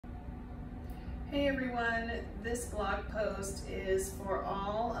Hey everyone, this blog post is for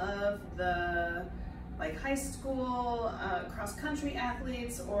all of the high school cross-country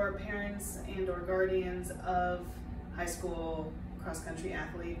athletes or parents and or guardians of high school cross-country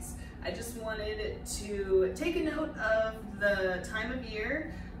athletes. I just wanted to take a note of the time of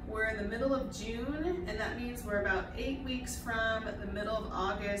year. We're in the middle of June, and that means we're about 8 weeks from the middle of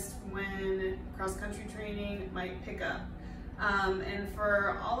August when cross-country training might pick up. And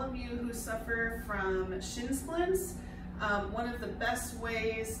for all of you who suffer from shin splints, one of the best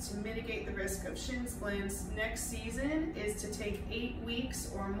ways to mitigate the risk of shin splints next season is to take 8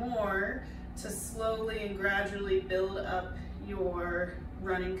 weeks or more to slowly and gradually build up your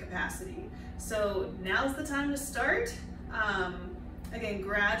running capacity. So now's the time to start. Again,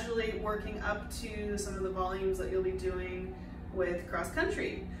 gradually working up to some of the volumes that you'll be doing with cross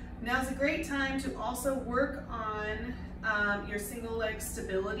country. Now's a great time to also work on your single leg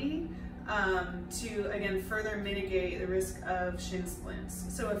stability to, again, further mitigate the risk of shin splints.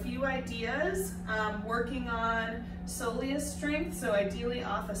 So a few ideas, working on soleus strength, so ideally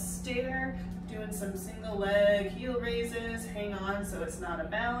off a stair, doing some single leg heel raises, hang on so it's not a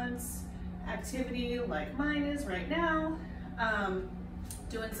balance activity like mine is right now.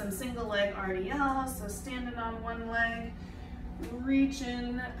 Doing some single leg RDL, so standing on one leg,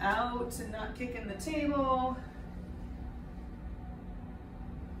 reaching out and not kicking the table,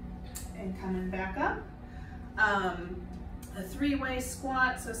 and coming back up. A three-way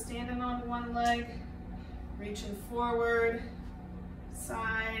squat, so standing on one leg, reaching forward,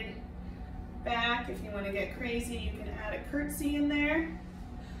 side, back. If you want to get crazy, you can add a curtsy in there.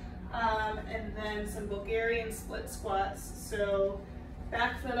 And then some Bulgarian split squats, so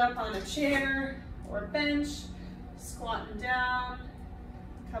back foot up on a chair or bench, squatting down,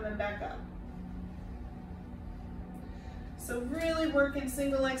 coming back up. So really working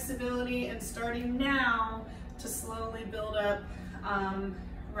single leg stability and starting now to slowly build up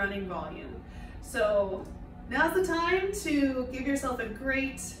running volume. So now's the time to give yourself a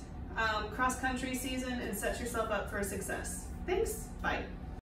great cross-country season and set yourself up for success. Thanks, bye.